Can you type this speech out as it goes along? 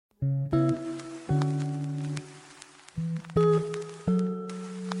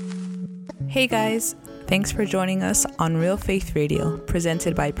Hey guys, thanks for joining us on Real Faith Radio,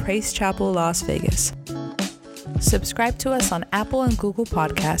 presented by Praise Chapel, Las Vegas. Subscribe to us on Apple and Google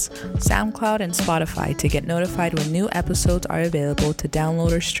Podcasts, SoundCloud, and Spotify to get notified when new episodes are available to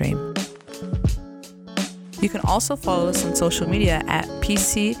download or stream. You can also follow us on social media at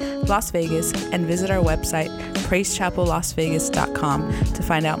PC Las Vegas and visit our website, praisechapellasvegas.com, to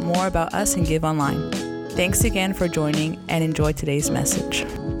find out more about us and give online. Thanks again for joining and enjoy today's message.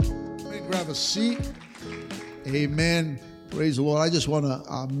 Grab a seat. Amen. Praise the Lord. I just want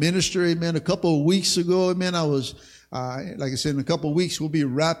to minister. Amen. A couple of weeks ago, amen, I was, like I said, in a couple of weeks, we'll be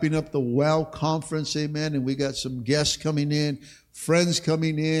wrapping up the WOW conference. Amen. And we got some guests coming in, friends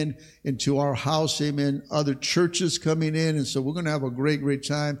coming in into our house. Amen. Other churches coming in. And so we're going to have a great, great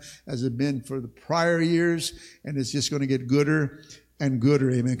time as it's been for the prior years. And it's just going to get gooder and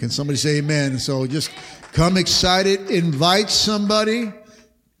gooder. Amen. Can somebody say amen? So just come excited. Invite somebody.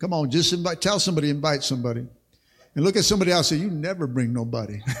 Come on, just tell somebody, invite somebody. And look at somebody else and say, you never bring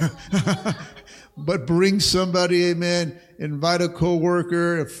nobody. But bring somebody, amen. Invite a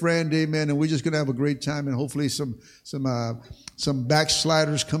coworker, a friend, amen. And we're just going to have a great time. And hopefully some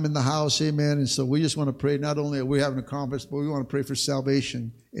backsliders come in the house, amen. And so we just want to pray. Not only are we having a conference, but we want to pray for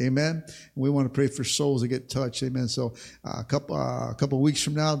salvation, amen. And we want to pray for souls that get touched, amen. So a couple of weeks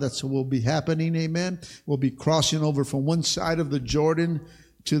from now, that's what will be happening, amen. We'll be crossing over from one side of the Jordan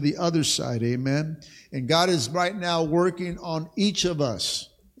to the other side, amen. And God is right now working on each of us,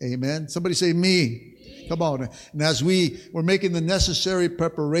 amen. Somebody say me. Come on. And as we're making the necessary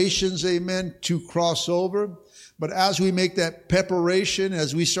preparations, amen, to cross over. But as we make that preparation,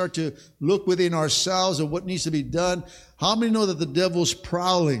 as we start to look within ourselves and what needs to be done, how many know that the devil's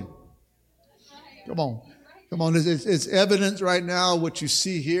prowling? Come on. Come on, it's evident right now what you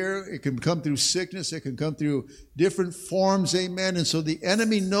see here. It can come through sickness. It can come through different forms, amen. And so the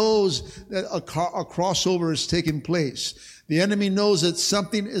enemy knows that a crossover is taking place. The enemy knows that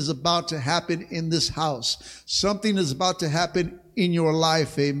something is about to happen in this house. Something is about to happen in your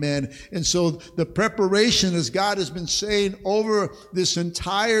life, amen. And so the preparation, as God has been saying over this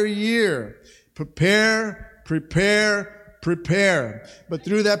entire year, prepare. But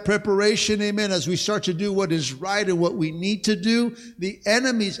through that preparation, amen, as we start to do what is right and what we need to do, the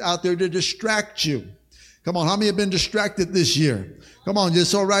enemy's out there to distract you. Come on, how many have been distracted this year? Come on,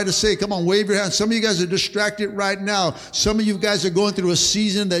 it's all right to say, come on, wave your hand. Some of you guys are distracted right now. Some of you guys are going through a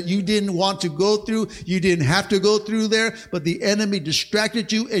season that you didn't want to go through. You didn't have to go through there, but the enemy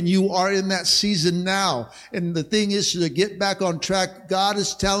distracted you and you are in that season now. And the thing is to get back on track. God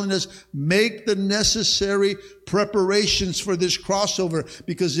is telling us, make the necessary preparations for this crossover,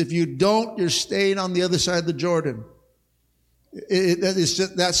 because if you don't, you're staying on the other side of the Jordan. It's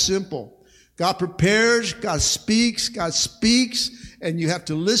just that simple. God prepares, God speaks, and you have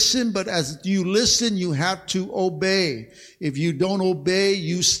to listen. But as you listen, you have to obey. If you don't obey,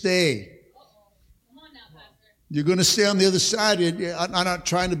 you stay. Come on now, Pastor. You're going to stay on the other side. I'm not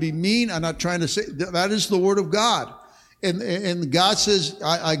trying to be mean. I'm not trying to say that is the word of God. And God says,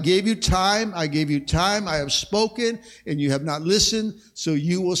 I gave you time. I have spoken, and you have not listened. So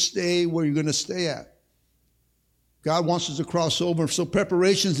you will stay where you're going to stay at. God wants us to cross over. So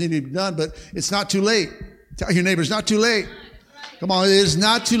preparations need to be done, but it's not too late. Tell your neighbor, it's not too late. Come on, it is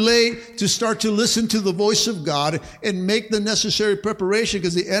not too late to start to listen to the voice of God and make the necessary preparation,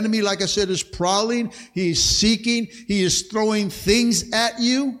 because the enemy, like I said, is prowling. He is seeking. He is throwing things at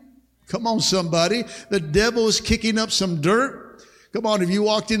you. Come on, somebody. The devil is kicking up some dirt. Come on, if you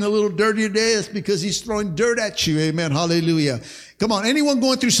walked in a little dirty today, it's because he's throwing dirt at you. Amen. Hallelujah. Come on, anyone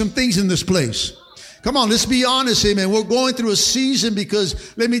going through some things in this place? Come on, let's be honest, amen. We're going through a season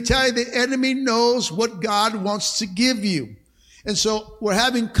because, let me tell you, the enemy knows what God wants to give you. And so we're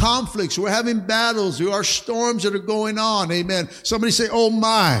having conflicts, we're having battles, there are storms that are going on, amen. Somebody say, oh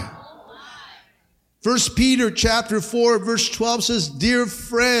my. 1 Peter chapter 4, verse 12 says, dear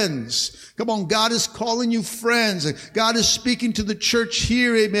friends. Come on, God is calling you friends. God is speaking to the church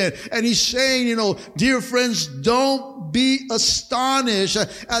here, amen. And he's saying, dear friends, don't be astonished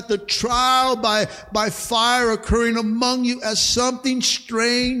at the trial by fire occurring among you as something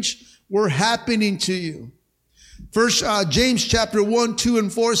strange were happening to you. First, James chapter 1, 2,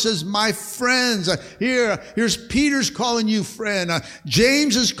 and 4 says, my friends. Here's Peter's calling you friend.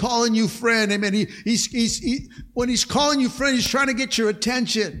 James is calling you friend. Amen. When he's calling you friend, he's trying to get your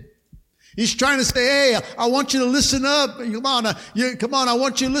attention. He's trying to say, hey, I want you to listen up. Come on, I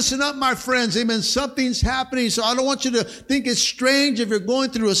want you to listen up, my friends. Amen. Something's happening. So I don't want you to think it's strange if you're going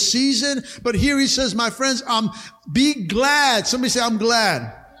through a season. But here he says, my friends, be glad. Somebody say, I'm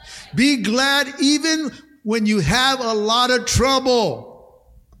glad. Be glad even when you have a lot of trouble.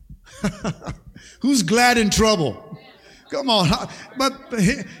 Who's glad in trouble? Come on. But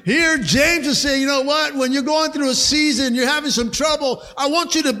here James is saying, you know what? When you're going through a season, you're having some trouble, I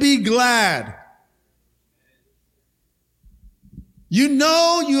want you to be glad. You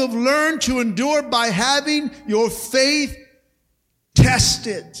know you have learned to endure by having your faith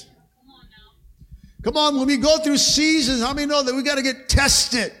tested. Come on, when we go through seasons, how many know that we got to get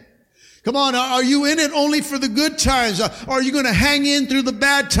tested? Come on, are you in it only for the good times? Or are you going to hang in through the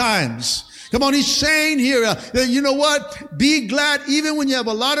bad times? Come on, he's saying here that, you know what? Be glad even when you have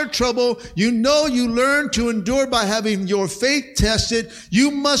a lot of trouble. You know you learn to endure by having your faith tested.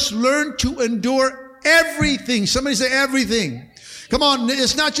 You must learn to endure everything. Somebody say everything. Come on,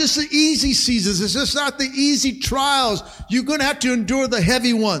 it's not just the easy seasons. It's just not the easy trials. You're going to have to endure the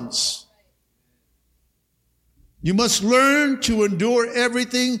heavy ones. You must learn to endure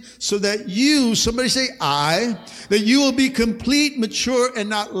everything so that you, somebody say that you will be complete, mature, and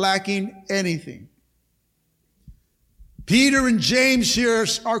not lacking anything. Peter and James here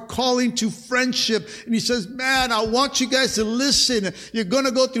are calling to friendship. And he says, man, I want you guys to listen. You're going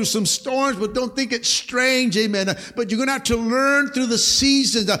to go through some storms, but don't think it's strange. Amen. But you're going to have to learn through the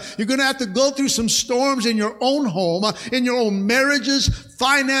seasons. You're going to have to go through some storms in your own home, in your own marriages,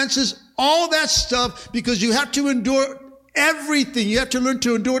 finances, all that stuff, because you have to endure everything. You have to learn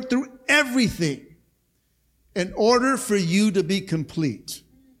to endure through everything in order for you to be complete.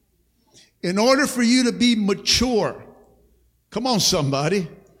 In order for you to be mature. Come on, somebody.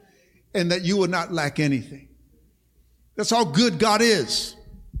 And that you will not lack anything. That's how good God is.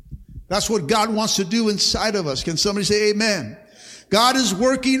 That's what God wants to do inside of us. Can somebody say amen? God is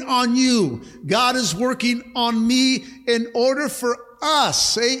working on you. God is working on me in order for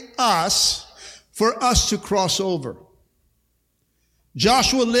us, say us, for us to cross over.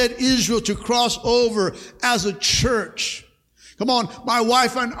 Joshua led Israel to cross over as a church. Come on, my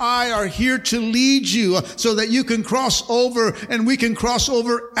wife and I are here to lead you so that you can cross over and we can cross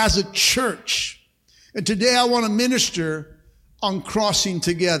over as a church. And today I want to minister on crossing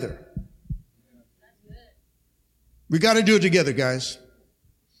together. We got to do it together, guys.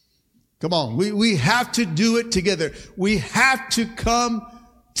 Come on, we have to do it together. We have to come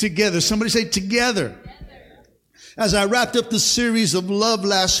together. Somebody say together. As I wrapped up the series of love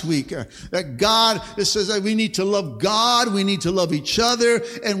last week, that God, it says that we need to love God, we need to love each other,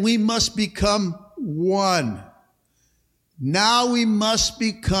 and we must become one. Now we must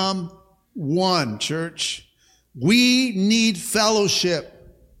become one, church. We need fellowship.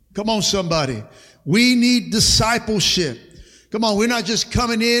 Come on, somebody. We need discipleship. Come on, we're not just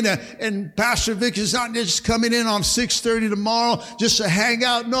coming in and Pastor Vic is not just coming in on 6:30 tomorrow just to hang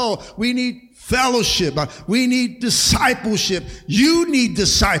out. No, we need fellowship. We need discipleship. You need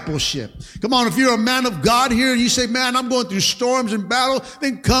discipleship. Come on, if you're a man of God here and you say, man, I'm going through storms and battle,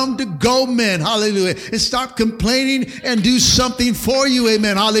 then come to Go Men. Hallelujah. And stop complaining and do something for you.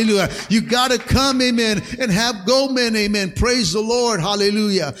 Amen. Hallelujah. You got to come, amen, and have Go Men. Amen. Praise the Lord.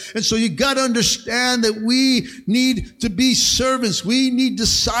 Hallelujah. And so you got to understand that we need to be servants. We need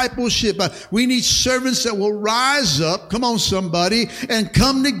discipleship. We need servants that will rise up. Come on, somebody, and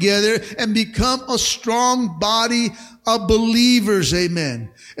come together and become a strong body of believers.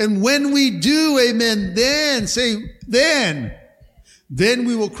 Amen. And when we do, amen, then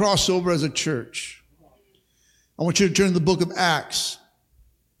we will cross over as a church. I want you to turn to the book of Acts,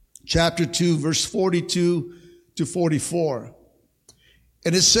 chapter 2, verse 42 to 44.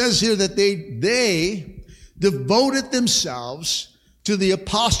 And it says here that they devoted themselves to the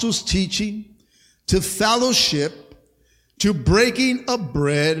apostles' teaching, to fellowship, to breaking of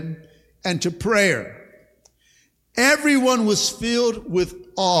bread, and to prayer. Everyone was filled with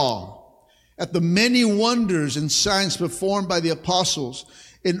awe at the many wonders and signs performed by the apostles.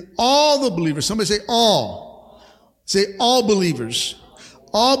 And all the believers, somebody say all. Say all believers.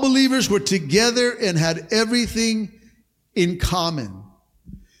 All believers were together and had everything in common.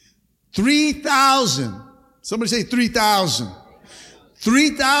 3,000. Somebody say 3,000.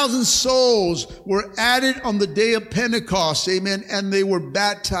 3,000 souls were added on the day of Pentecost, amen, and they were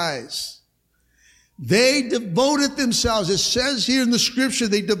baptized. They devoted themselves, it says here in the scripture,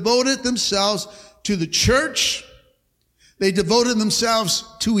 they devoted themselves to the church, they devoted themselves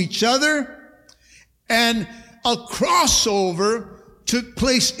to each other, and a crossover took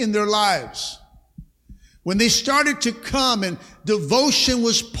place in their lives. When they started to come and devotion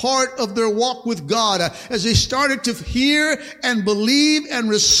was part of their walk with God, as they started to hear and believe and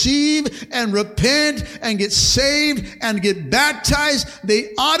receive and repent and get saved and get baptized,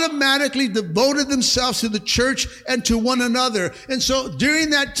 they automatically devoted themselves to the church and to one another. And so during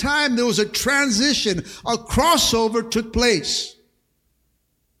that time, there was a transition, a crossover took place.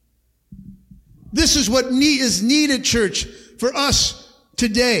 This is what is needed, church, for us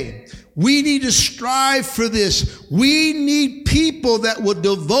today. We need to strive for this. We need people that will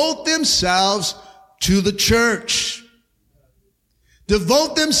devote themselves to the church.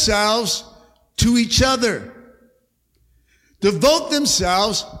 Devote themselves to each other. Devote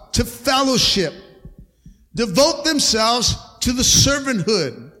themselves to fellowship. Devote themselves to the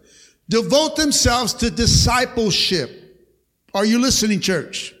servanthood. Devote themselves to discipleship. Are you listening,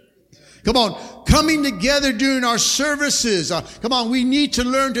 church? Come on, coming together during our services. Come on, we need to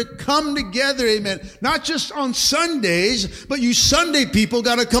learn to come together, amen. Not just on Sundays, but you Sunday people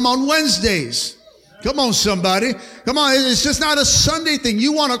got to come on Wednesdays. Come on, somebody. Come on, it's just not a Sunday thing.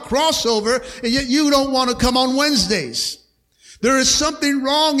 You want a crossover, and yet you don't want to come on Wednesdays. There is something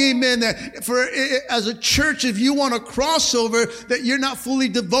wrong, amen, that as a church, if you want a crossover, that you're not fully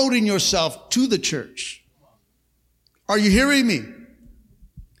devoting yourself to the church. Are you hearing me?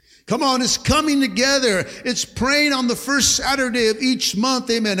 Come on, it's coming together. It's praying on the first Saturday of each month,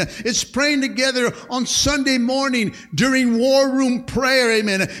 amen. It's praying together on Sunday morning during war room prayer,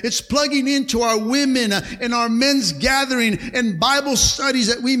 amen. It's plugging into our women and our men's gathering and Bible studies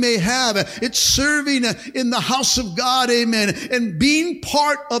that we may have. It's serving in the house of God, amen, and being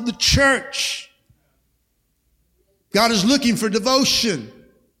part of the church. God is looking for devotion.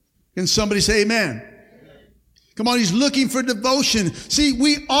 Can somebody say amen? Come on, he's looking for devotion. See,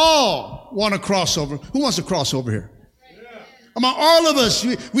 we all want a crossover. Who wants a crossover here? Come on, all of us,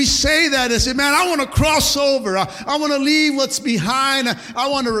 we say that and say, man, I want to cross over. I want to leave what's behind. I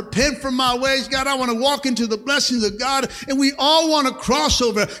want to repent from my ways. God, I want to walk into the blessings of God. And we all want to cross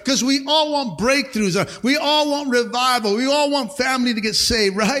over because we all want breakthroughs. We all want revival. We all want family to get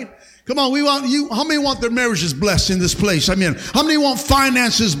saved, right? Come on, we want you. How many want their marriages blessed in this place? I mean, how many want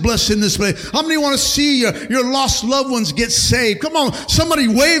finances blessed in this place? How many want to see your lost loved ones get saved? Come on, somebody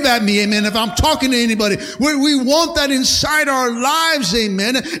wave at me, amen, if I'm talking to anybody. We want that inside our lives,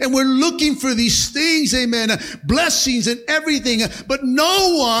 amen, and we're looking for these things, amen, blessings and everything. But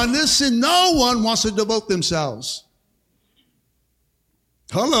no one wants to devote themselves.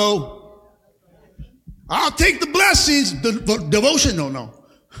 Hello. I'll take the blessings. The devotion, no.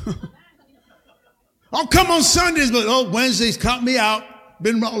 I'll come on Sundays, but Wednesdays count me out.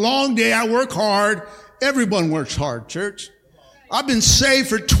 Been a long day. I work hard. Everyone works hard, church. I've been saved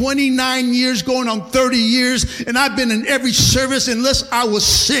for 29 years, going on 30 years, and I've been in every service unless I was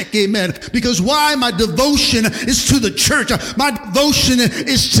sick, amen. Because why? My devotion is to the church. My devotion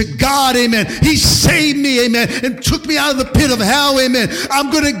is to God, amen. He saved me, amen, and took me out of the pit of hell, amen.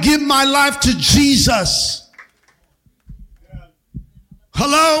 I'm going to give my life to Jesus.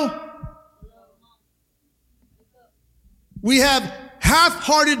 Hello? We have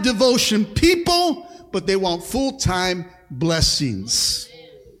half-hearted devotion people, but they want full-time blessings.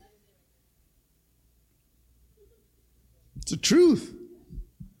 It's the truth.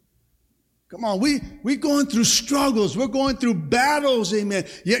 Come on, we're going through struggles. We're going through battles, amen.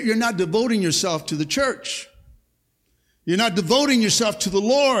 Yet you're not devoting yourself to the church. You're not devoting yourself to the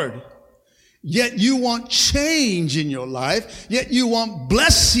Lord. Yet you want change in your life. Yet you want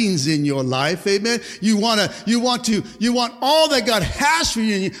blessings in your life. Amen. You want all that God has for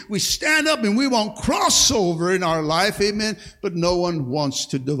you. And we stand up and we want crossover in our life. Amen. But no one wants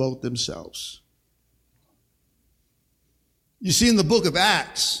to devote themselves. You see, in the book of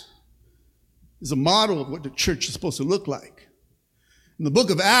Acts, there's a model of what the church is supposed to look like. In the book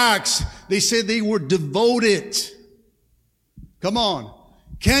of Acts, they said they were devoted. Come on.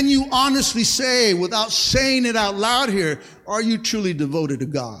 Can you honestly say, without saying it out loud here, are you truly devoted to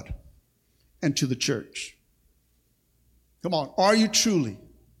God and to the church? Come on, are you truly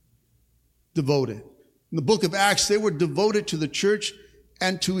devoted? In the book of Acts, they were devoted to the church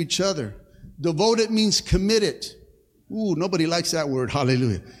and to each other. Devoted means committed. Ooh, nobody likes that word,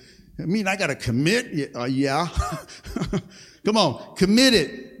 hallelujah. I mean, I got to commit? Yeah. Come on,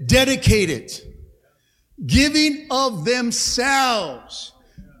 committed, dedicated, giving of themselves.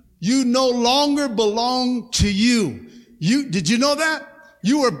 You no longer belong to you. Did you know that?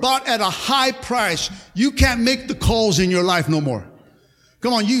 You were bought at a high price. You can't make the calls in your life no more.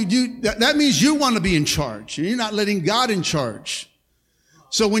 Come on, that means you want to be in charge. You're not letting God in charge.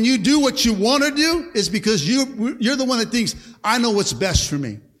 So when you do what you want to do, it's because you're the one that thinks, I know what's best for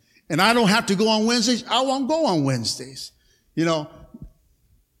me. And I don't have to go on Wednesdays. I won't go on Wednesdays. You know,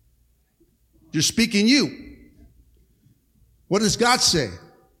 you're speaking you. What does God say?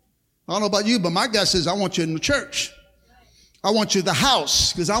 I don't know about you, but my God says, I want you in the church. I want you the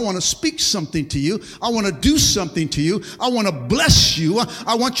house because I want to speak something to you. I want to do something to you. I want to bless you.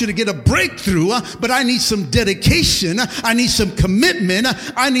 I want you to get a breakthrough, but I need some dedication. I need some commitment.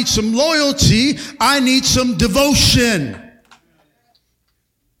 I need some loyalty. I need some devotion.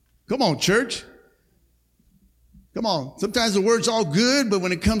 Come on, church. Come on. Sometimes the word's all good, but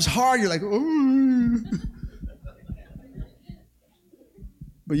when it comes hard, you're like, ooh.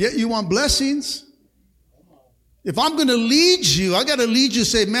 But yet you want blessings. If I'm going to lead you, I got to lead you to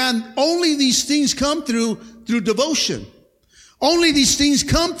say, man, only these things come through devotion. Only these things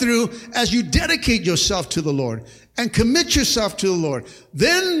come through as you dedicate yourself to the Lord and commit yourself to the Lord.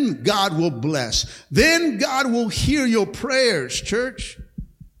 Then God will bless. Then God will hear your prayers, church.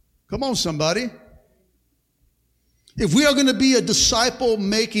 Come on, somebody. If we are going to be a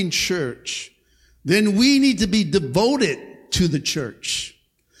disciple-making church, then we need to be devoted to the church.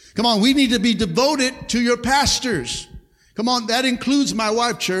 Come on, we need to be devoted to your pastors. Come on, that includes my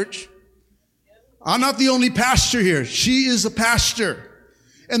wife, church. I'm not the only pastor here. She is a pastor.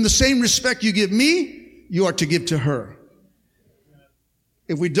 And the same respect you give me, you are to give to her.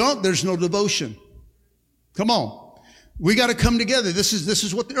 If we don't, there's no devotion. Come on. We got to come together. This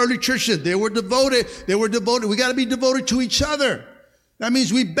is what the early church did. They were devoted. We got to be devoted to each other. That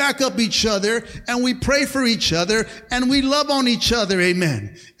means we back up each other and we pray for each other and we love on each other.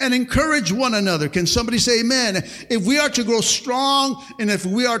 Amen. And encourage one another. Can somebody say amen? If we are to grow strong and if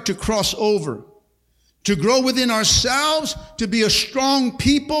we are to cross over, to grow within ourselves, to be a strong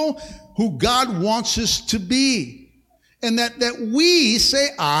people who God wants us to be. And that we, say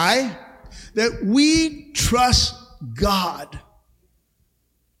I, that we trust God.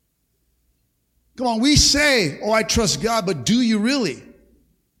 Come on, we say, oh, I trust God, but do you really?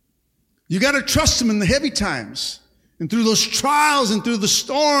 You got to trust Him in the heavy times and through those trials and through the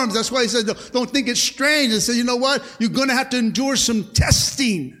storms. That's why He said, don't think it's strange. And say, you know what? You're going to have to endure some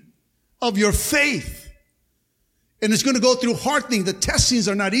testing of your faith. And it's going to go through hard things. The testings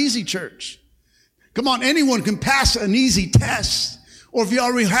are not easy, church. Come on, anyone can pass an easy test. Or if you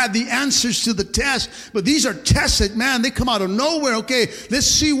already had the answers to the test. But these are tests that, man, they come out of nowhere. Okay, let's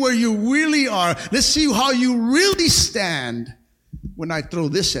see where you really are. Let's see how you really stand when I throw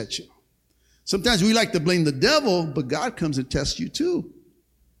this at you. Sometimes we like to blame the devil, but God comes and tests you too.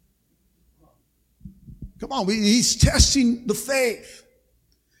 Come on, He's testing the faith.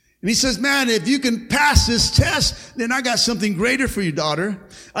 And He says, man, if you can pass this test, then I got something greater for you, daughter.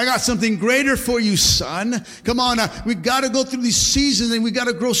 I got something greater for you, son. Come on, we got to go through these seasons and we got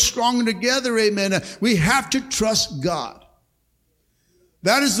to grow stronger together, amen. We have to trust God.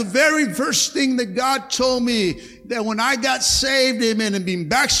 That is the very first thing that God told me, that when I got saved, amen, and been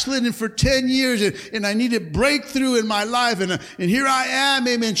backslidden for 10 years and I needed breakthrough in my life. And here I am,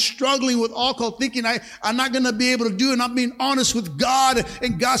 amen, struggling with alcohol, thinking I'm not going to be able to do it. And I'm being honest with God.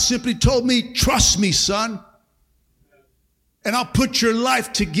 And God simply told me, trust me, son. And I'll put your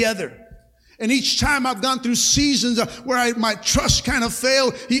life together. And each time I've gone through seasons where my trust kind of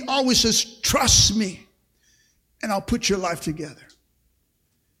failed, He always says, trust me. And I'll put your life together.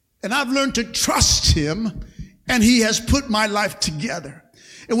 And I've learned to trust Him, and He has put my life together.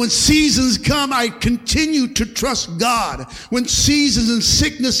 And when seasons come, I continue to trust God. When seasons and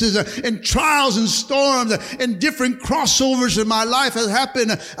sicknesses and trials and storms and different crossovers in my life have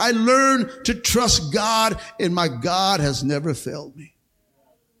happened, I learn to trust God, and my God has never failed me.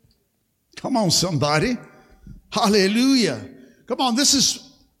 Come on, somebody. Hallelujah. Come on, this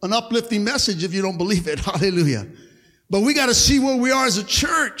is an uplifting message if you don't believe it. Hallelujah. But we got to see where we are as a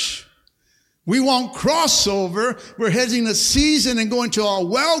church. We want crossover. We're heading a season and going to our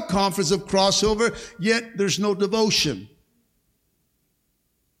well conference of crossover, yet there's no devotion.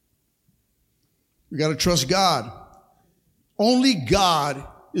 We got to trust God. Only God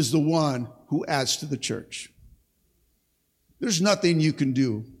is the one who adds to the church. There's nothing you can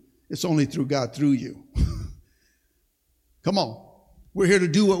do. It's only through God, through you. Come on. We're here to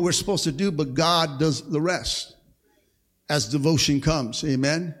do what we're supposed to do, but God does the rest. As devotion comes,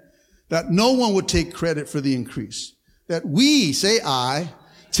 amen, that no one would take credit for the increase. That we, say I,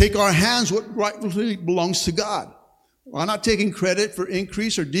 take our hands what rightfully belongs to God. I'm not taking credit for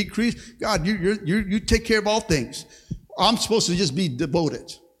increase or decrease. God, you take care of all things. I'm supposed to just be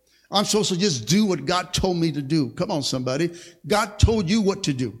devoted. I'm supposed to just do what God told me to do. Come on, somebody. God told you what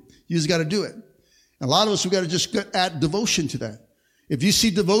to do. You just got to do it. And a lot of us, we got to just add devotion to that. If you see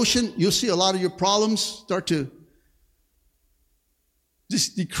devotion, you'll see a lot of your problems start to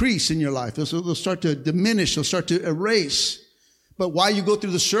just decrease in your life. They'll start to diminish. They'll start to erase. But why you go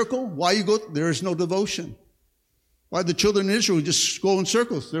through the circle? There is no devotion. Why the children of Israel just go in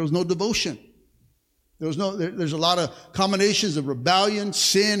circles? There was no devotion. There's a lot of combinations of rebellion,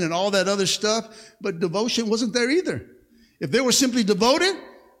 sin, and all that other stuff, but devotion wasn't there either. If they were simply devoted,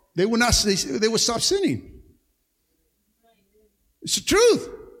 they would stop sinning. It's the truth.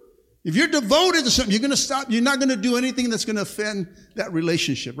 If you're devoted to something, you're going to stop. You're not going to do anything that's going to offend that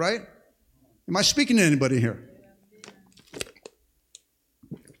relationship, right? Am I speaking to anybody here?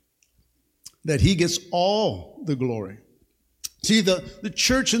 That he gets all the glory. See, the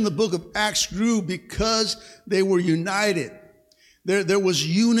church in the book of Acts grew because they were united. There was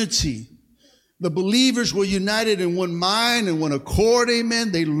unity. The believers were united in one mind and one accord,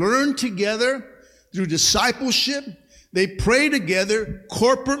 amen. They learned together through discipleship. They pray together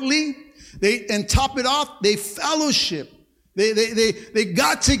corporately. And top it off, they fellowship. They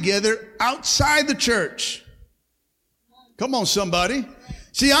got together outside the church. Come on, somebody.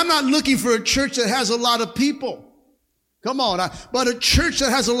 See, I'm not looking for a church that has a lot of people. Come on. But a church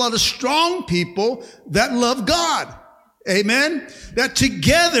that has a lot of strong people that love God. Amen. That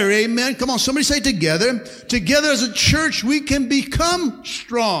together, amen. Come on, somebody say together. Together as a church, we can become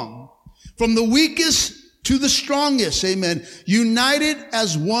strong. From the weakest to the strongest, amen. United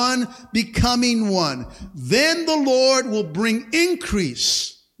as one, becoming one. Then the Lord will bring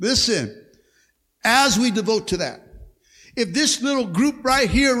increase. Listen, as we devote to that. If this little group right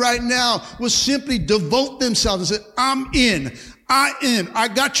here, right now, will simply devote themselves and say, I'm in. I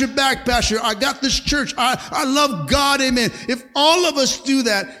got your back, Pastor. I got this church. I love God, amen. If all of us do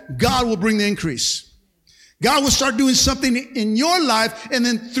that, God will bring the increase. God will start doing something in your life, and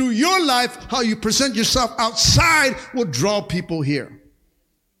then through your life, how you present yourself outside will draw people here.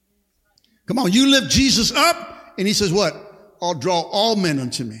 Come on, you lift Jesus up, and he says what? I'll draw all men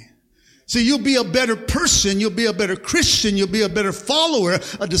unto me. See, you'll be a better person, you'll be a better Christian, you'll be a better follower,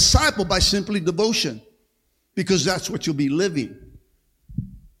 a disciple by simply devotion. Because that's what you'll be living.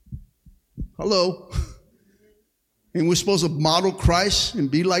 Hello? And we're supposed to model Christ and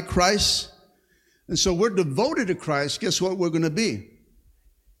be like Christ. And so we're devoted to Christ. Guess what we're going to be?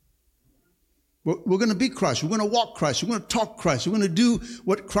 We're going to be Christ. We're going to walk Christ. We're going to talk Christ. We're going to do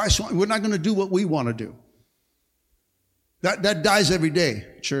what Christ wants. We're not going to do what we want to do. That dies every day,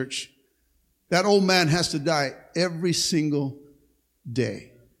 church. That old man has to die every single day.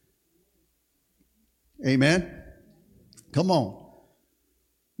 Amen? Come on.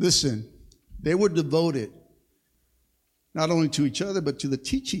 Listen, they were devoted not only to each other, but to the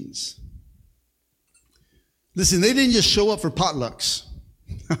teachings. Listen, they didn't just show up for potlucks.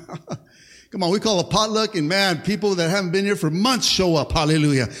 Come on, we call a potluck, and man, people that haven't been here for months show up.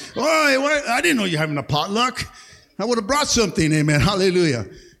 Hallelujah. Oh, I didn't know you're having a potluck. I would have brought something. Amen. Hallelujah.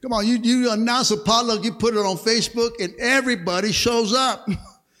 Come on, you announce a potluck, you put it on Facebook, and everybody shows up.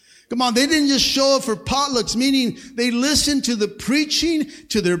 Come on, they didn't just show up for potlucks, meaning they listened to the preaching,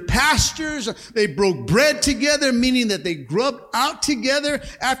 to their pastors. They broke bread together, meaning that they grubbed out together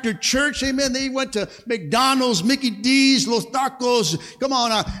after church. Amen. They went to McDonald's, Mickey D's, Los Tacos. Come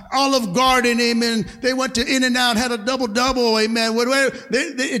on, Olive Garden. Amen. They went to In-N-Out, had a double-double. Amen.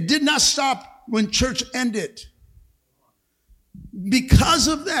 It did not stop when church ended. Because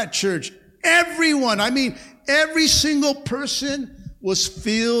of that, church, everyone, every single person was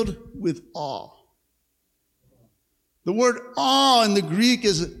filled with awe. The word awe in the Greek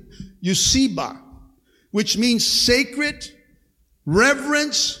is eusiba, which means sacred,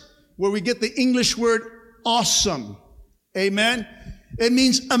 reverence, where we get the English word awesome. Amen. It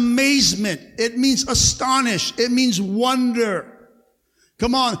means amazement. It means astonish. It means wonder.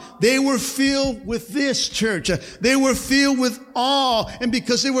 Come on, they were filled with this, church. They were filled with awe. And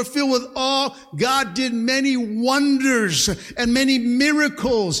because they were filled with awe, God did many wonders and many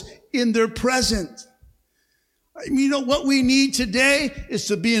miracles in their presence. You know what we need today is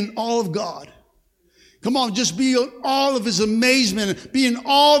to be in awe of God. Come on, just be in awe of his amazement. Be in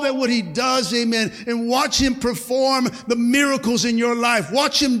awe that what he does, amen. And watch him perform the miracles in your life.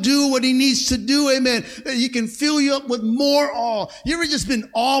 Watch him do what he needs to do, amen. That he can fill you up with more awe. You ever just been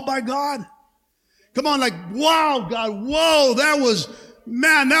awed by God? Come on, like, wow, God, whoa, that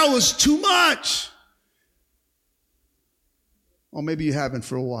was too much. Or maybe you haven't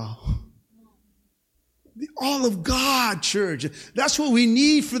for a while. The awe of God, church. That's what we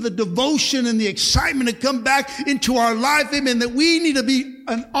need for the devotion and the excitement to come back into our life. Amen. That we need to be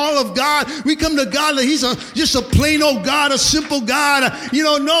an awe of God. We come to God that he's just a plain old God, a simple God.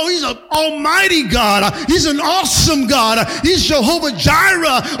 No, he's an almighty God. He's an awesome God. He's Jehovah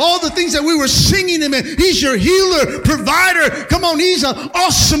Jireh. All the things that we were singing, amen. He's your healer, provider. Come on, he's an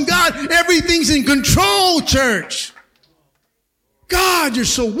awesome God. Everything's in control, church. God, you're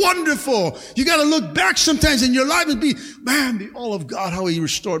so wonderful. You got to look back sometimes in your life and be, man, the all of God, how he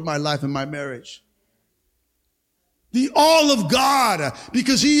restored my life and my marriage. The all of God,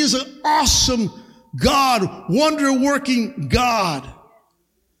 because he is an awesome God, wonder-working God.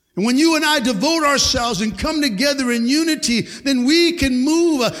 And when you and I devote ourselves and come together in unity, then we can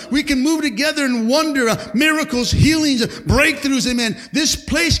move together in wonder, miracles, healings, breakthroughs. Amen. This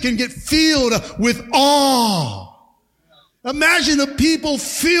place can get filled with awe. Imagine the people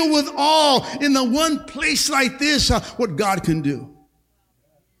filled with awe in the one place like this, what God can do.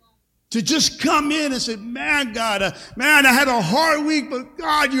 To just come in and say, man, God, I had a hard week, but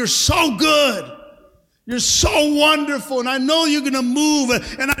God, you're so good. You're so wonderful, and I know you're going to move,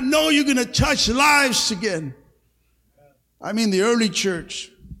 and I know you're going to touch lives again. I mean, the early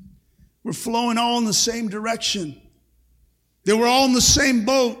church were flowing all in the same direction. They were all in the same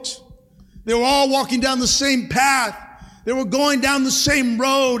boat. They were all walking down the same path. They were going down the same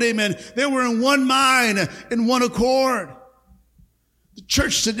road, amen. They were in one mind, in one accord. The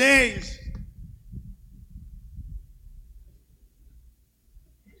church today is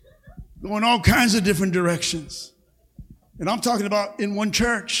going all kinds of different directions. And I'm talking about in one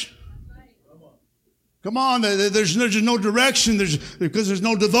church. Come on, there's no direction, because there's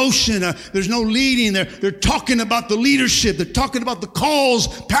no devotion, there's no leading. They're talking about the leadership. They're talking about the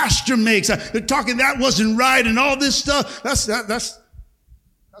calls pastor makes. They're talking that wasn't right and all this stuff. That's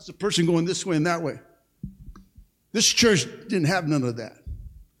the person going this way and that way. This church didn't have none of that.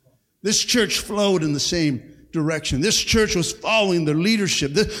 This church flowed in the same direction. This church was following the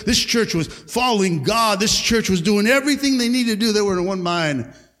leadership. This church was following God. This church was doing everything they needed to do. They were in one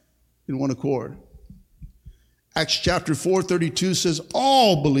mind, in one accord. Acts chapter 4:32 says,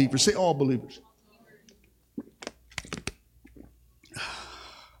 all believers. Say all believers. That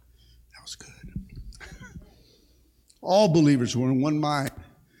was good. All believers were in one mind,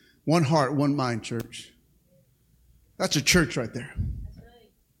 one heart, one mind, church. That's a church right there.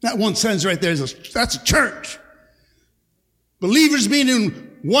 That one sentence right there that's a church. Believers being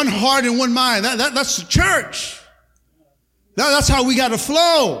in one heart and one mind. That's the church. That's how we got to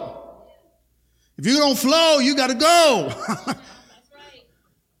flow. If you don't flow, you got to go.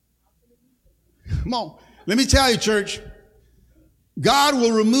 Come on. Let me tell you, church. God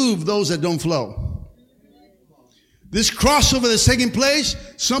will remove those that don't flow. This crossover that's taking place,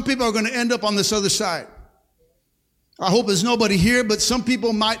 some people are going to end up on this other side. I hope there's nobody here, but some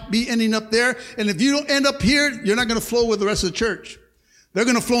people might be ending up there. And if you don't end up here, you're not going to flow with the rest of the church. They're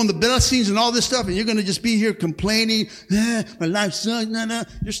going to flow in the blessings and all this stuff, and you're going to just be here complaining, my life sucks, nah.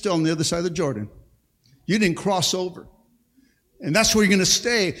 You're still on the other side of the Jordan. You didn't cross over. And that's where you're going to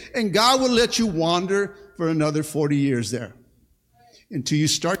stay. And God will let you wander for another 40 years there until you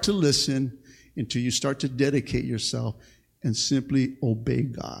start to listen, until you start to dedicate yourself and simply obey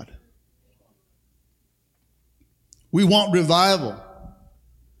God. We want revival.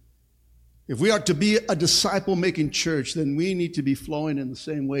 If we are to be a disciple-making church, then we need to be flowing in the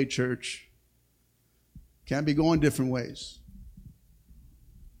same way, church. Can't be going different ways.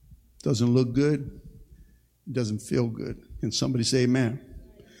 Doesn't look good. Doesn't feel good. Can somebody say amen?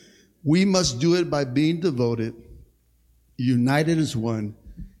 We must do it by being devoted, united as one,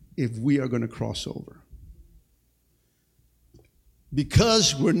 if we are going to cross over.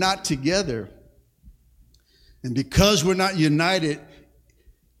 Because we're not together, and because we're not united,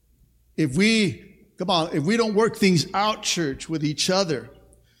 if we don't work things out, church, with each other,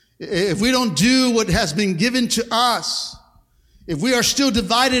 if we don't do what has been given to us, if we are still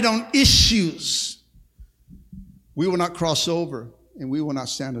divided on issues, we will not cross over and we will not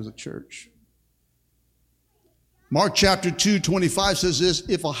stand as a church. Mark chapter 2:25 says this,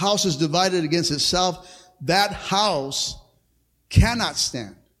 if a house is divided against itself, that house cannot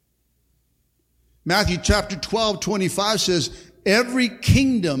stand. Matthew chapter 12:25 says, every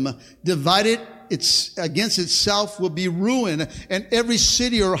kingdom divided against itself will be ruined, and every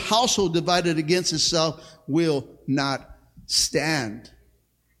city or household divided against itself will not stand.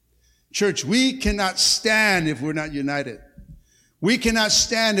 Church, we cannot stand if we're not united. We cannot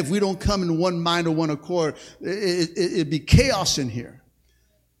stand if we don't come in one mind or one accord. It'd be chaos in here.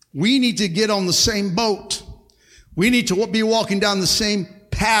 We need to get on the same boat. We need to be walking down the same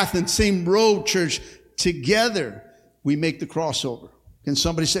path and same road, church. Together, we make the crossover. Can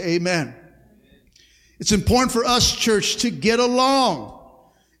somebody say amen? It's important for us, church, to get along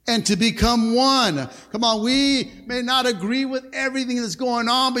and to become one. Come on, we may not agree with everything that's going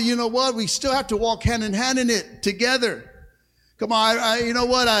on, but you know what? We still have to walk hand in hand in it together. Come on, you know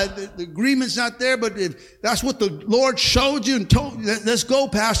what? The agreement's not there, but if that's what the Lord showed you and told you, let's go,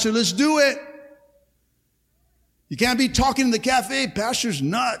 Pastor, let's do it. You can't be talking in the cafe, Pastor's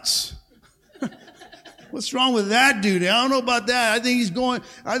nuts. What's wrong with that dude? I don't know about that. I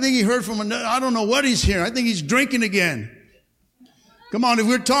think he heard from another. I don't know what he's hearing. I think he's drinking again. Come on, if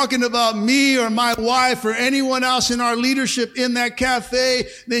we're talking about me or my wife or anyone else in our leadership in that cafe,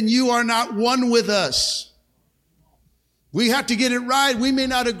 then you are not one with us. We have to get it right. We may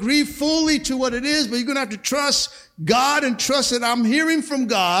not agree fully to what it is, but you're going to have to trust God and trust that I'm hearing from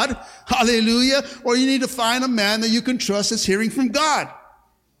God. Hallelujah. Or you need to find a man that you can trust that's hearing from God.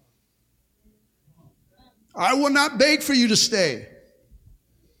 I will not beg for you to stay.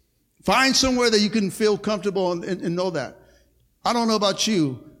 Find somewhere that you can feel comfortable and know that. I don't know about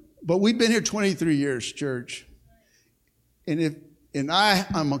you, but we've been here 23 years, church. And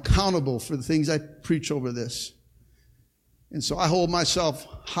I'm accountable for the things I preach over this. And so I hold myself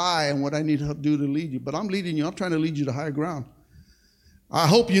high in what I need to do to lead you. But I'm leading you. I'm trying to lead you to higher ground. I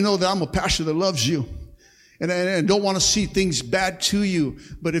hope you know that I'm a pastor that loves you and don't want to see things bad to you.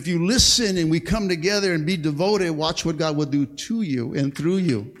 But if you listen and we come together and be devoted, watch what God will do to you and through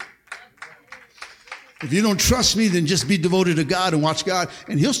you. If you don't trust me, then just be devoted to God and watch God.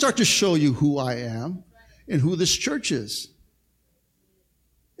 And he'll start to show you who I am and who this church is.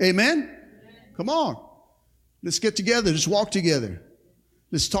 Amen? Come on. Let's get together. Let's walk together.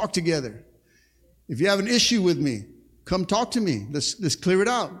 Let's talk together. If you have an issue with me, come talk to me. Let's clear it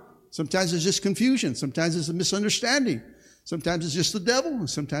out. Sometimes it's just confusion. Sometimes it's a misunderstanding. Sometimes it's just the devil. And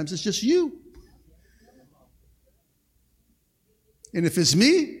sometimes it's just you. And if it's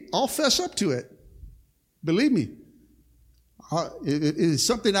me, I'll fess up to it. Believe me. If it is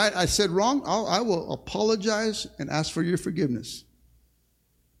something I said wrong, I will apologize and ask for your forgiveness.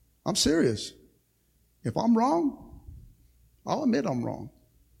 I'm serious. If I'm wrong, I'll admit I'm wrong.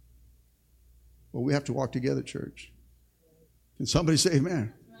 But we have to walk together, church. Can somebody say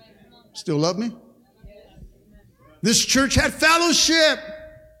amen? Still love me? This church had fellowship.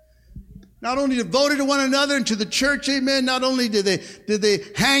 Not only devoted to one another and to the church, amen. Not only did they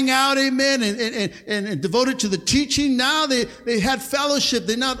hang out, amen, and devoted to the teaching. Now they had fellowship.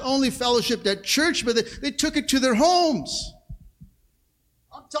 They not only fellowshiped at church, but they took it to their homes.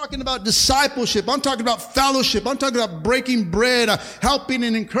 I'm talking about discipleship. I'm talking about fellowship. I'm talking about breaking bread, helping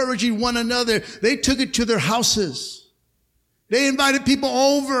and encouraging one another. They took it to their houses. They invited people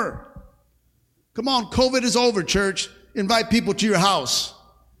over. Come on, COVID is over, church. Invite people to your house.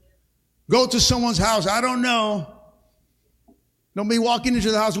 Go to someone's house. I don't know. Don't be walking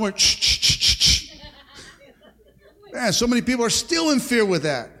into the house and going, shh, shh, shh, shh. Man, so many people are still in fear with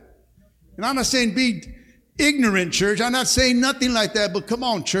that. And I'm not saying be ignorant, church. I'm not saying nothing like that, but come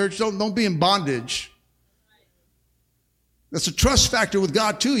on, church. Don't be in bondage. That's a trust factor with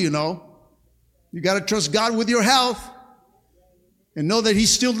God too, you know. You got to trust God with your health and know that he's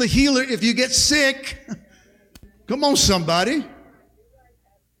still the healer if you get sick. Come on, somebody.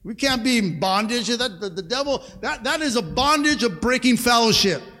 We can't be in bondage. The devil, that is a bondage of breaking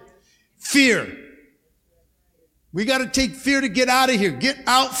fellowship. Fear. We got to take fear to get out of here. Get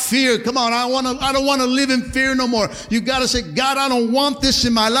out fear. Come on. I don't want to live in fear no more. You got to say, God, I don't want this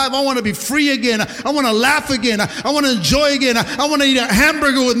in my life. I want to be free again. I want to laugh again. I want to enjoy again. I want to eat a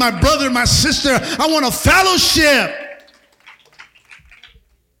hamburger with my brother and my sister. I want a fellowship.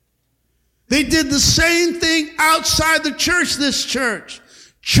 They did the same thing outside the church, this church.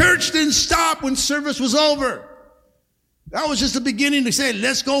 Church didn't stop when service was over. That was just the beginning to say,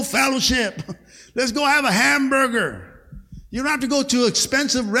 let's go fellowship. Let's go have a hamburger. You don't have to go to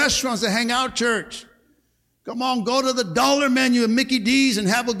expensive restaurants to hang out, church. Come on, go to the dollar menu at Mickey D's and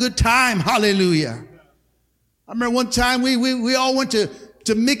have a good time. Hallelujah. I remember one time we all went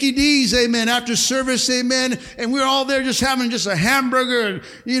to Mickey D's, amen, after service, amen, and we were all there just having just a hamburger,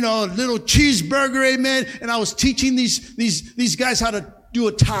 you know, a little cheeseburger, amen, and I was teaching these guys how to do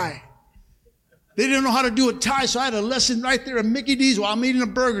a tie. They didn't know how to do a tie, so I had a lesson right there at Mickey D's while I'm eating a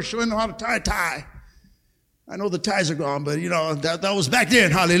burger, showing them how to tie a tie. I know the ties are gone, but you know, that was back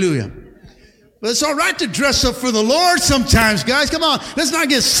then, hallelujah. But it's all right to dress up for the Lord sometimes, guys. Come on, let's not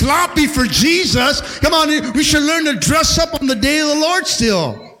get sloppy for Jesus. Come on, we should learn to dress up on the day of the Lord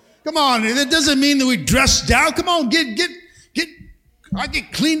still. Come on, it doesn't mean that we dress down. Come on, I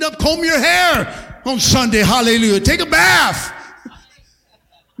get cleaned up, comb your hair on Sunday, hallelujah. Take a bath.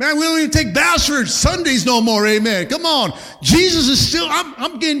 Man, we don't even take baths for Sundays no more, amen. Come on. Jesus is still,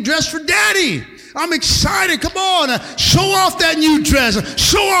 I'm getting dressed for Daddy. I'm excited. Come on. Show off that new dress.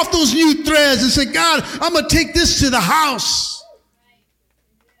 Show off those new threads and say, God, I'm going to take this to the house.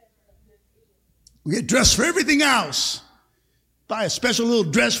 We get dressed for everything else. Buy a special little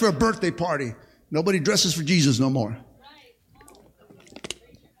dress for a birthday party. Nobody dresses for Jesus no more.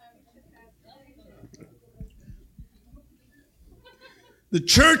 The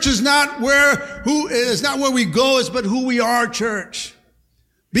church is not where we go, but who we are, church.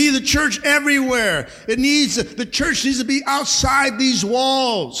 Be the church everywhere. The church needs to be outside these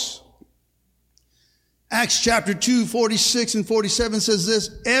walls. Acts chapter 2, 46 and 47 says this,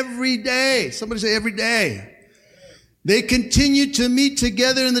 every day, somebody say every day, they continued to meet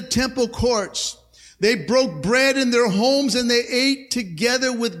together in the temple courts. They broke bread in their homes and they ate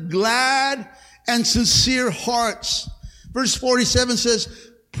together with glad and sincere hearts. Verse 47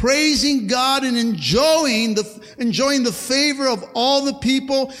 says, praising God and enjoying the favor of all the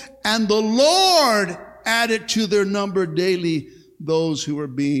people, and the Lord added to their number daily those who were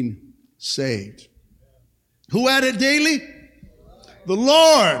being saved. Who added daily? The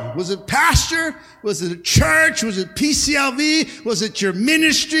Lord. Was it pastor? Was it a church? Was it PCLV? Was it your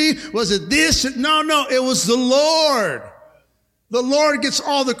ministry? Was it this? No, it was the Lord. The Lord gets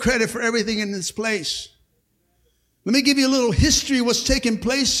all the credit for everything in this place. Let me give you a little history of what's taking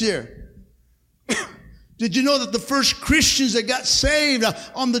place here. Did you know that the first Christians that got saved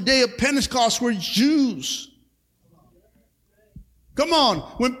on the day of Pentecost were Jews? Come on.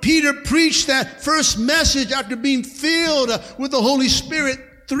 When Peter preached that first message after being filled with the Holy Spirit,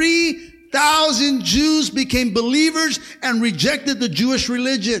 3,000 Jews became believers and rejected the Jewish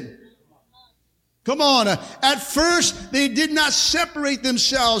religion. Come on. At first, they did not separate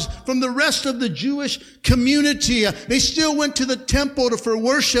themselves from the rest of the Jewish community. They still went to the temple for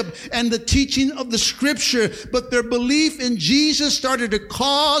worship and the teaching of the scripture. But their belief in Jesus started to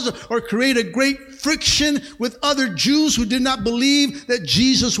cause or create a great friction with other Jews who did not believe that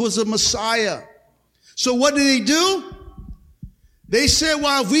Jesus was the Messiah. So what do? They said,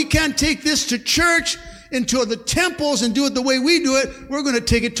 well, if we can't take this to church, into the temples and do it the way we do it, we're going to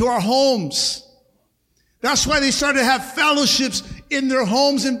take it to our homes. That's why they started to have fellowships in their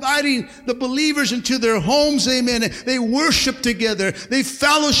homes, inviting the believers into their homes. Amen. They worshiped together. They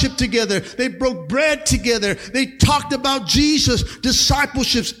fellowshiped together. They broke bread together. They talked about Jesus,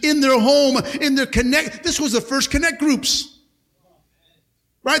 discipleships in their home, in their connect. This was the first connect groups.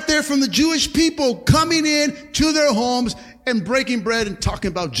 Right there from the Jewish people coming in to their homes and breaking bread and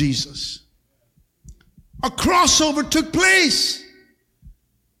talking about Jesus. A crossover took place.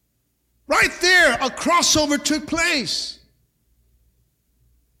 Right there, a crossover took place.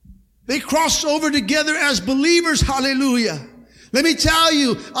 They crossed over together as believers. Hallelujah. Let me tell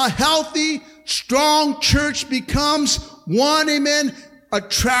you, a healthy, strong church becomes one, amen,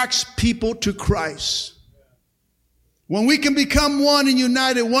 attracts people to Christ. When we can become one and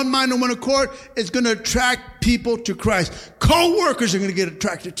united, one mind and one accord, it's going to attract people to Christ. Co-workers are going to get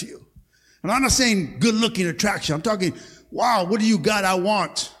attracted to you. And I'm not saying good-looking attraction. I'm talking, wow, what do you got? I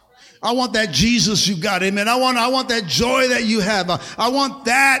want that Jesus you got, amen. I want that joy that you have. I want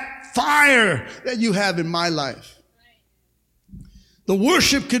that fire that you have in my life. The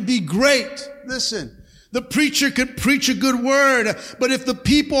worship could be great. Listen, the preacher could preach a good word, but if the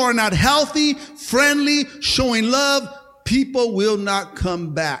people are not healthy, friendly, showing love, people will not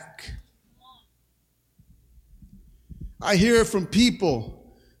come back. I hear from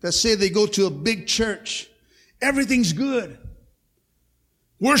people that say they go to a big church. Everything's good.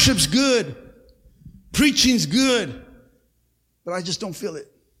 Worship's good. Preaching's good. But I just don't feel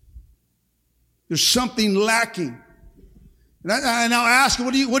it. There's something lacking. And I'll ask,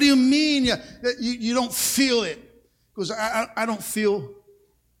 what do you mean that you don't feel it? Because I don't feel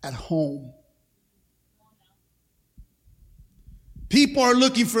at home. People are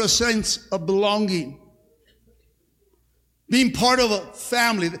looking for a sense of belonging. Being part of a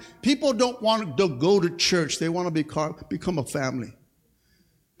family. People don't want to go to church. They want to become a family.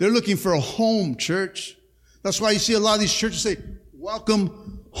 They're looking for a home, church. That's why you see a lot of these churches say,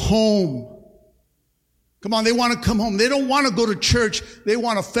 welcome home. Come on, they want to come home. They don't want to go to church. They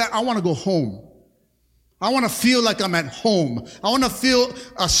want I want to go home. I want to feel like I'm at home. I want to feel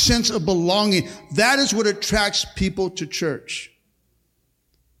a sense of belonging. That is what attracts people to church.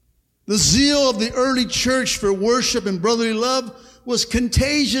 The zeal of the early church for worship and brotherly love was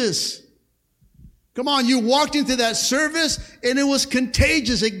contagious. Come on, you walked into that service and it was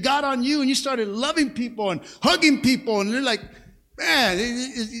contagious. It got on you and you started loving people and hugging people. And they're like, man,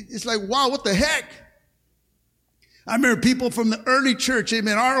 it's like, wow, what the heck? I remember people from the early church,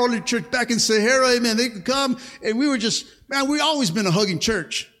 amen, our early church back in Sahara, amen, they could come and we were just, man, we've always been a hugging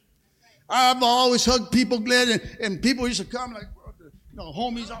church. I've always hugged people, Glenn, and people used to come like,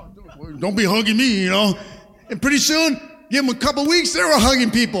 homies, don't be hugging me, And pretty soon, give them a couple weeks, they were hugging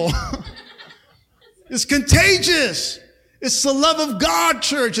people. It's contagious. It's the love of God,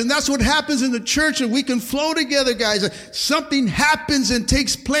 church. And that's what happens in the church. And we can flow together, guys. Something happens and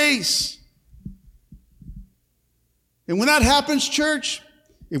takes place. And when that happens, church,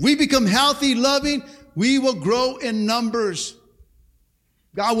 if we become healthy, loving, we will grow in numbers.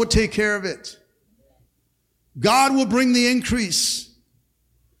 God will take care of it. God will bring the increase.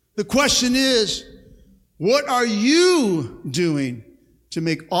 The question is, what are you doing to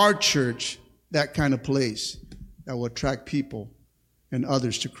make our church that kind of place that will attract people and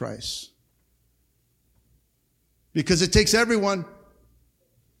others to Christ? Because it takes everyone.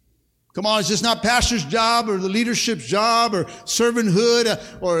 Come on, it's just not pastor's job or the leadership's job or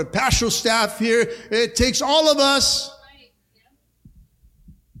servanthood or pastoral staff here. It takes all of us.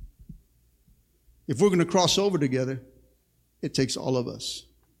 If we're going to cross over together, it takes all of us.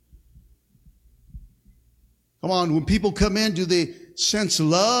 Come on, when people come in, do they sense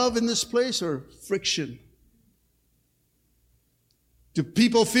love in this place or friction? Do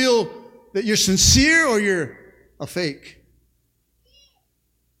people feel that you're sincere or you're a fake?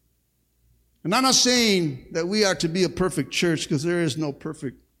 And I'm not saying that we are to be a perfect church, because there is no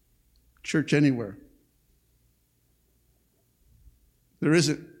perfect church anywhere. There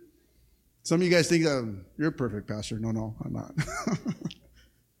isn't. Some of you guys think you're a perfect pastor. No, I'm not.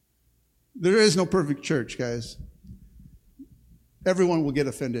 There is no perfect church, guys. Everyone will get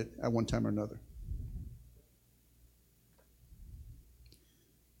offended at one time or another.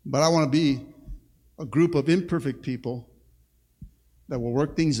 But I want to be a group of imperfect people that will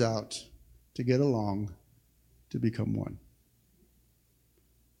work things out to get along, to become one.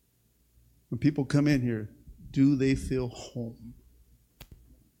 When people come in here, do they feel home?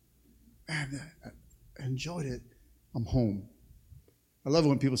 Man, I enjoyed it. I'm home. I love it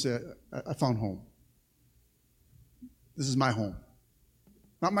when people say, I found home. This is my home.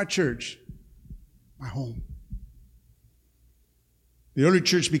 Not my church, my home. The early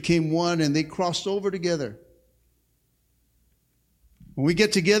church became one and they crossed over together. When we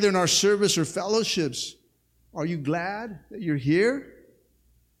get together in our service or fellowships, are you glad that you're here?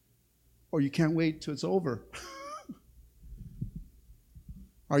 Or you can't wait till it's over?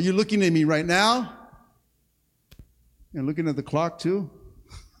 Are you looking at me right now? And looking at the clock too?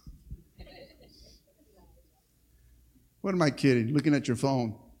 What am I kidding? Looking at your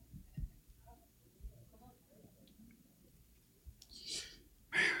phone.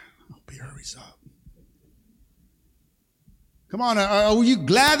 Man, I hope he hurries up. Come on, are you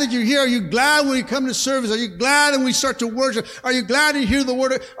glad that you're here? Are you glad when you come to service? Are you glad when we start to worship? Are you glad to hear the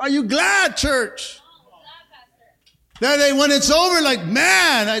word? Are you glad, church? That when it's over, like,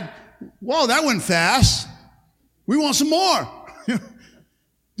 man, whoa, that went fast. We want some more.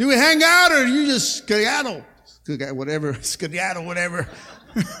 Do we hang out or you just skedaddle? Skedaddle, whatever.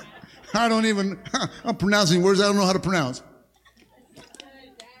 I'm pronouncing words I don't know how to pronounce.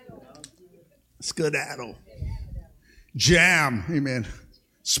 Skedaddle. Jam, amen.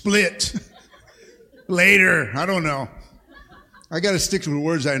 Split. Later, I don't know. I got to stick to the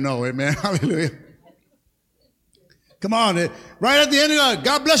words I know, amen. Hallelujah. Come on, right at the end of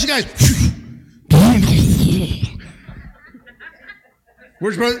God bless you guys.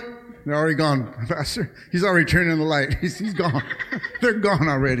 Where's brother? They're already gone, Pastor. He's already turning the light. He's gone. They're gone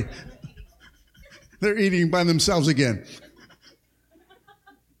already. They're eating by themselves again.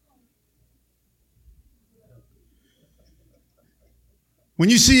 When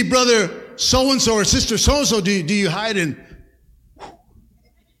you see brother so-and-so or sister so-and-so, do you hide and,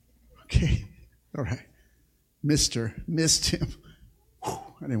 okay, all right. Missed him. I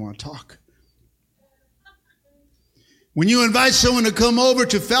didn't want to talk. When you invite someone to come over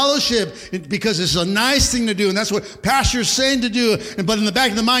to fellowship, because it's a nice thing to do, and that's what pastor's saying to do, but in the back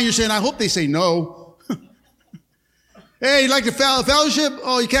of the mind, you're saying, I hope they say no. Hey, you like to fellowship?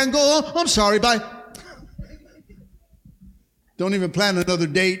 Oh, you can't go? Oh, I'm sorry, bye. Don't even plan another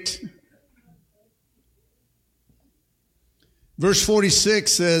date. Verse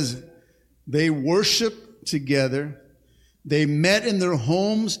 46 says, they worshiped together. They met in their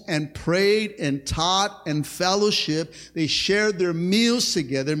homes and prayed and taught and fellowship. They shared their meals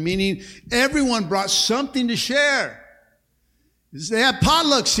together, meaning everyone brought something to share. They have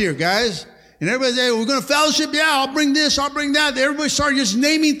potlucks here, guys. And everybody said, we're going to fellowship. Yeah, I'll bring this, I'll bring that. Everybody started just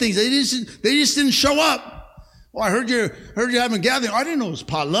naming things. They just didn't show up. Oh, I heard you having a gathering. I didn't know it was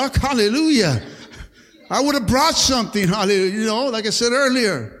potluck. Hallelujah. I would have brought something. Hallelujah. Like I said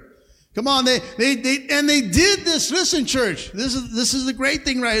earlier. Come on, they did this. Listen, church, this is the great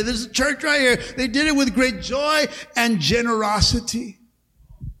thing right here. This is a church right here. They did it with great joy and generosity.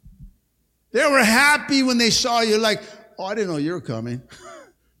 They were happy when they saw you, like, oh, I didn't know you were coming.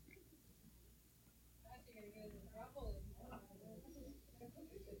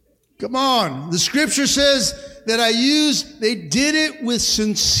 Come on. The scripture says that they did it with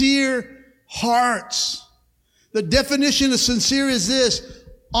sincere hearts. The definition of sincere is this: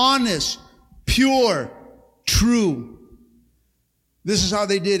 honest, pure, true. This is how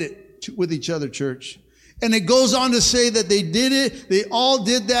they did it with each other, church. And it goes on to say that they all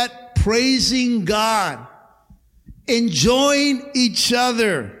did that praising God, enjoying each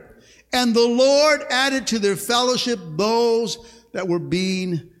other. And the Lord added to their fellowship those that were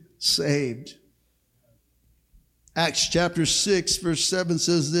being saved. Acts chapter 6 verse 7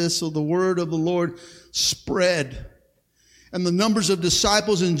 says this: so the word of the Lord spread, and the numbers of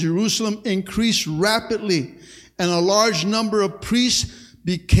disciples in Jerusalem increased rapidly, and a large number of priests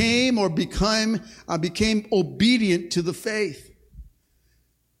became obedient to the faith.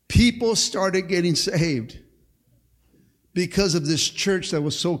 People started getting saved because of this church that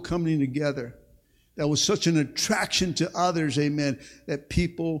was so coming together, that was such an attraction to others, amen, that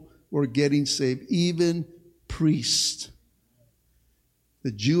people were getting saved, even priests.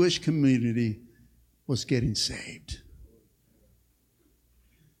 The Jewish community was getting saved.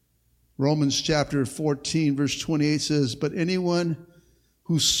 Romans chapter 14 verse 28 says, but anyone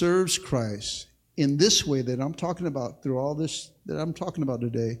who serves Christ in this way that I'm talking about, through all this that I'm talking about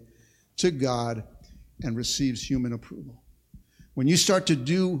today, to God, and receives human approval. When you start to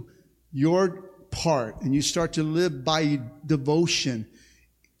do your part and you start to live by devotion,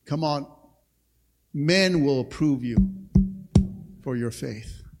 come on, men will approve you for your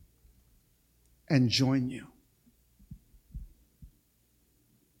faith and join you.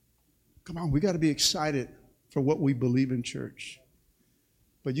 Come on, we got to be excited for what we believe in, church.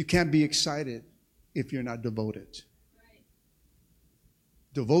 But you can't be excited if you're not devoted. Right.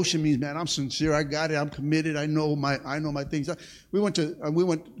 Devotion means, man, I'm sincere. I got it. I'm committed. I know my things. We went a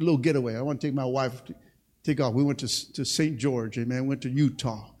little getaway. I want to take my wife to take off. We went to St. George. Amen. Went to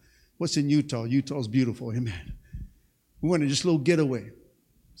Utah. What's in Utah? Utah's beautiful. Amen. We went to just a little getaway.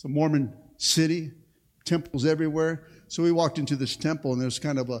 It's a Mormon city. Temples everywhere. So we walked into this temple, and there's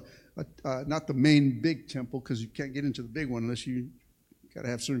kind of not the main big temple, because you can't get into the big one unless you got to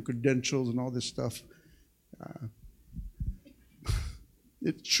have certain credentials and all this stuff.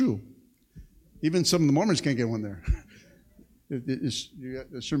 It's true. Even some of the Mormons can't get one there. There's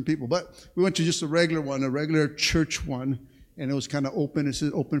certain people. But we went to just a regular one, a regular church one, and it was kind of open. It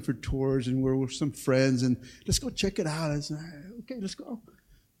said open for tours, and we were with some friends, and let's go check it out. I said, okay, let's go.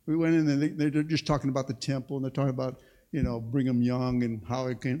 We went in, and they're just talking about the temple, and they're talking about, Brigham Young and how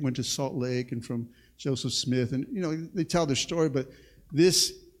it went to Salt Lake, and from Joseph Smith, and they tell their story. But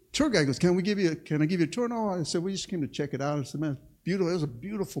this tour guy goes, can I give you a tour? No, I said, we just came to check it out. I said, man, beautiful. It was a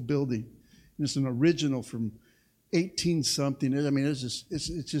beautiful building. And it's an original from 18 something. I mean, it's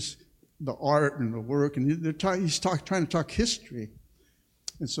just the art and the work, and he's trying to talk history.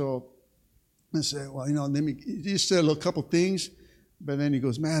 And so I said, well, he said a couple things, but then he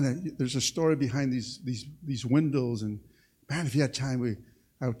goes, man, there's a story behind these windows, and man, if you had time,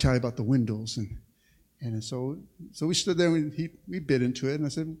 I would tell you about the windows. And so we stood there, and we bit into it, and I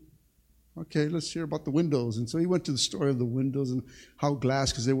said, okay, let's hear about the windows. And so he went to the story of the windows and how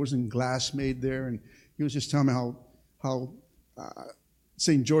glass, because there wasn't glass made there, and he was just telling me how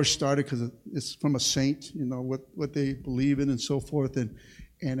St. George started, because it's from a saint, what they believe in and so forth,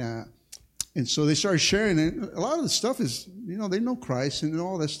 and so they started sharing it. A lot of the stuff is, they know Christ and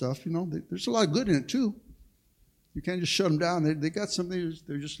all that stuff. There's a lot of good in it too. You can't just shut them down. They got something.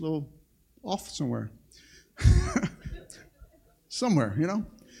 They're just a little off somewhere. Somewhere,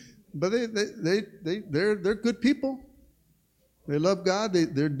 but they're good people. They love God.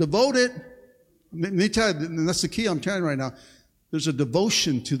 They're devoted. Let me tell you, and that's the key I'm telling you right now. There's a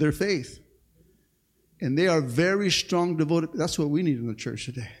devotion to their faith, and they are very strong, devoted. That's what we need in the church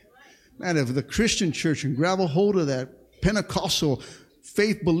today. Man, if the Christian church can grab a hold of that Pentecostal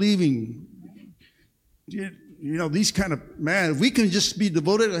faith-believing, these kind of, man, if we can just be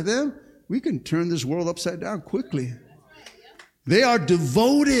devoted to them, we can turn this world upside down quickly. They are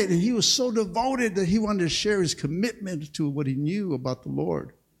devoted, and he was so devoted that he wanted to share his commitment to what he knew about the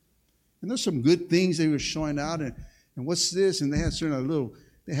Lord. And there's some good things they were showing out, and what's this? And they had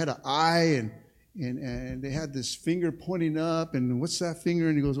they had an eye, and they had this finger pointing up, and what's that finger?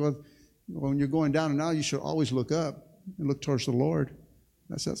 And he goes, well, when you're going down and out, you should always look up and look towards the Lord.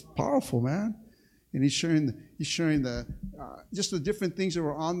 That's powerful, man. And he's sharing the just the different things that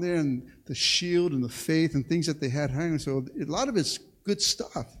were on there, and the shield and the faith and things that they had hanging. So a lot of it's good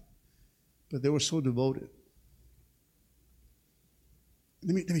stuff, but they were so devoted.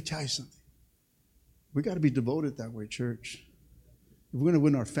 Let me tell you something. We got to be devoted that way, church. If we're going to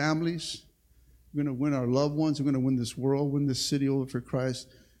win our families, we're going to win our loved ones, we're going to win this world, win this city over for Christ,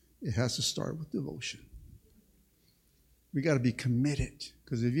 it has to start with devotion. We got to be committed,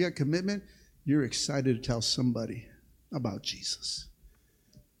 because if you got commitment, you're excited to tell somebody about Jesus.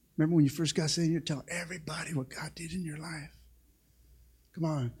 Remember when you first got saved, you tell everybody what God did in your life. Come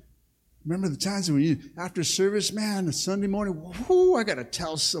on. Remember the times when you, after service, man, a Sunday morning, whoo, I got to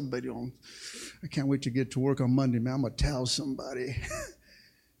tell somebody. I can't wait to get to work on Monday, man. I'm going to tell somebody.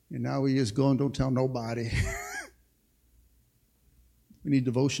 And now we just go and don't tell nobody. We need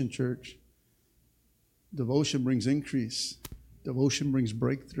devotion, church. Devotion brings increase. Devotion brings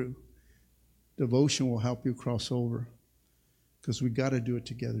breakthrough. Devotion will help you cross over. Because we got to do it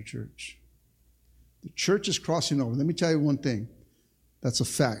together, church. The church is crossing over. Let me tell you one thing. That's a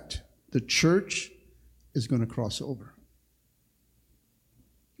fact. The church is going to cross over.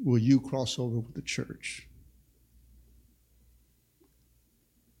 Will you cross over with the church?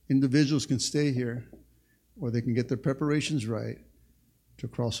 Individuals can stay here, or they can get their preparations right to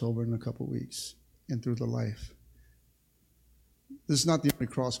cross over in a couple weeks and through the life. This is not the only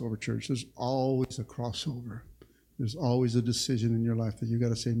crossover, church. There's always a crossover. There's always a decision in your life that you got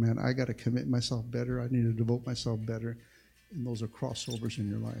to say, man, I got to commit myself better. I need to devote myself better. And those are crossovers in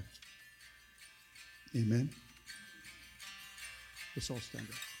your life. Amen. Let's all stand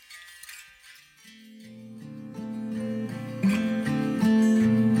up.